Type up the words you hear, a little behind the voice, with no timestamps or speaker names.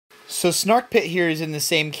So Snark Pit here is in the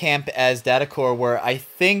same camp as Datacore, where I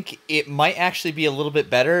think it might actually be a little bit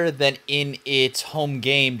better than in its home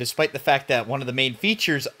game, despite the fact that one of the main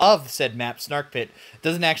features of said map, Snark Pit,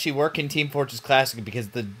 doesn't actually work in Team Fortress Classic because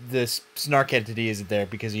the Snark entity isn't there,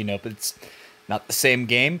 because, you know, it's not the same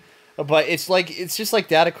game. But it's just like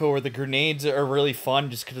Datacore, where the grenades are really fun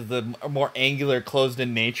just because of the more angular,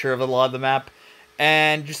 closed-in nature of a lot of the map,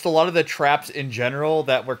 and just a lot of the traps in general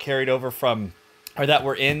that were carried over from, or that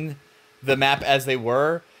were in the map as they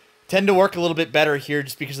were, tend to work a little bit better here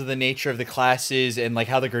just because of the nature of the classes and like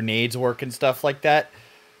how the grenades work and stuff like that.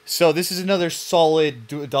 So this is another solid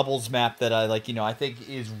doubles map that I like, you know, I think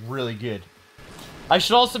is really good. I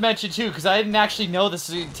should also mention too, because I didn't actually know this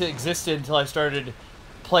existed until I started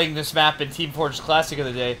playing this map in Team Fortress Classic of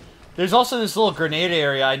the day. There's also this little grenade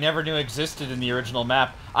area I never knew existed in the original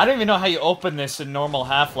map. I don't even know how you open this in normal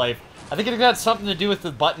Half-Life. I think it got something to do with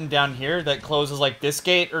the button down here that closes like this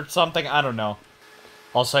gate or something. I don't know.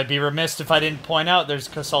 Also, I'd be remiss if I didn't point out there's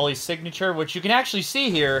Kasali's signature, which you can actually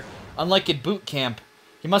see here, unlike in Boot Camp.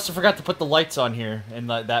 He must have forgot to put the lights on here in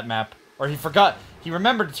that map. Or he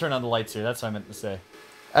remembered to turn on the lights here. That's what I meant to say.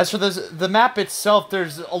 As for the map itself,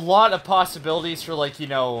 there's a lot of possibilities for, like, you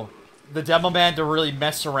know, the demo man to really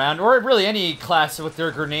mess around, or really any class with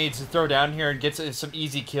their grenades to throw down here and get some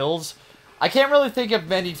easy kills. I can't really think of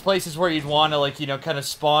many places where you'd want to, like, you know, kind of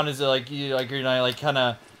spawn as a, like, you know, like, kind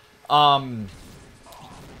of,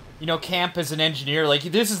 you know, camp as an engineer. Like,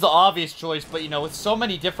 this is the obvious choice, but, you know, with so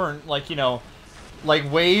many different, like, you know,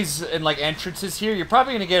 like, ways and, like, entrances here, you're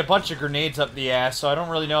probably going to get a bunch of grenades up the ass, so I don't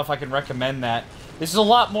really know if I can recommend that. This is a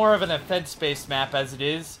lot more of an offense-based map as it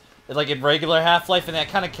is, like, in regular Half-Life, and that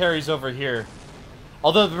kind of carries over here.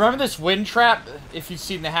 Although, remember this wind trap, if you've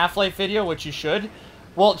seen the Half-Life video, which you should?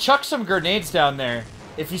 Well, chuck some grenades down there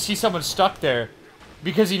if you see someone stuck there.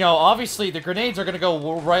 Because, you know, obviously the grenades are going to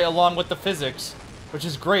go right along with the physics. Which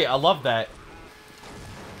is great. I love that.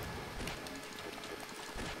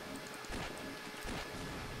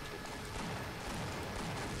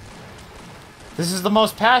 This is the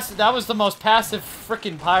most passive... That was the most passive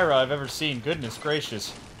frickin' pyro I've ever seen. Goodness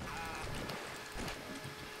gracious.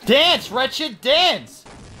 Dance, wretched, dance!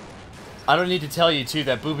 I don't need to tell you, too,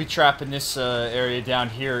 that booby trap in this area down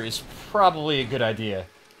here is probably a good idea.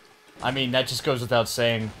 I mean, that just goes without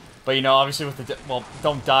saying. But, you know, obviously with the... Well,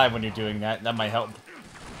 don't die when you're doing that. That might help.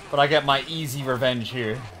 But I get my easy revenge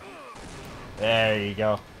here. There you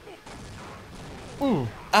go. Ooh.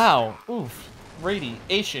 Ow. Oof.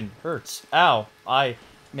 Radiation hurts. Ow. I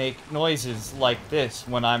make noises like this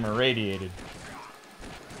when I'm irradiated.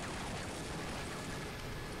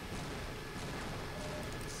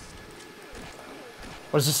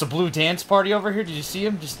 What is this, a blue dance party over here? Did you see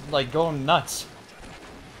him? Just, like, going nuts.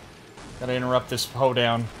 Gotta interrupt this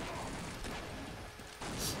hoedown.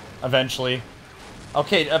 Eventually.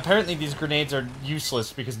 Okay, apparently these grenades are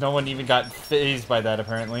useless because no one even got phased by that,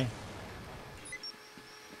 apparently.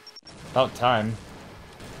 About time.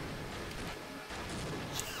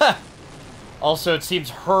 Also, it seems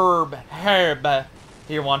Herb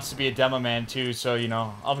here wants to be a demo man too, so, you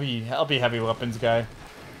know, I'll be heavy weapons guy.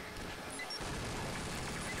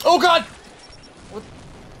 Oh god! What?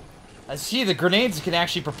 I see the grenades can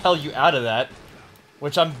actually propel you out of that,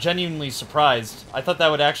 which I'm genuinely surprised. I thought that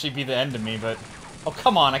would actually be the end of me, but... Oh,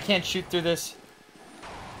 come on, I can't shoot through this.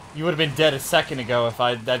 You would have been dead a second ago if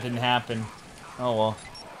that didn't happen. Oh, well.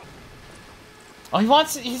 Oh,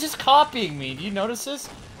 he's just copying me. Do you notice this?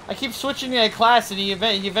 I keep switching to a class and he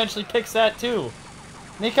eventually picks that too.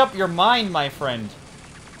 Make up your mind, my friend.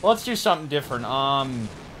 Well, let's do something different.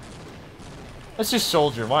 Let's do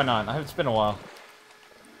soldier. Why not? It's been a while.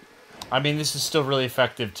 I mean, this is still really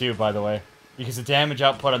effective too, by the way. Because the damage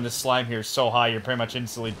output on this slime here is so high, you're pretty much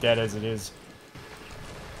instantly dead as it is.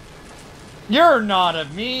 You're not a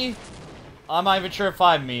me! I'm not even sure if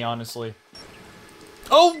I'm me, honestly.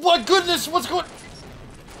 Oh my goodness! What's going...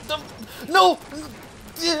 No!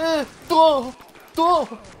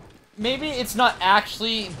 Maybe it's not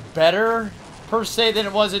actually better, per se, than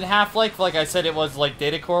it was in Half-Life. Like I said, it was like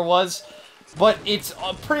Datacore was. But it's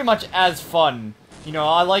pretty much as fun. You know,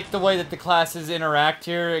 I like the way that the classes interact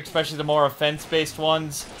here, especially the more offense-based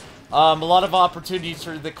ones. A lot of opportunities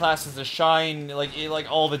for the classes to shine,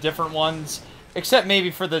 like all the different ones. Except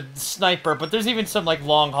maybe for the sniper, but there's even some, like,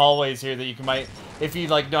 long hallways here that you might, if you,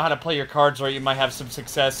 like, know how to play your cards right, you might have some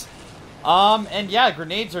success. And yeah,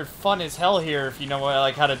 grenades are fun as hell here if you know,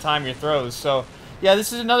 like, how to time your throws. So, yeah,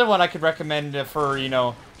 this is another one I could recommend for, you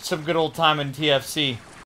know, some good old time in TFC.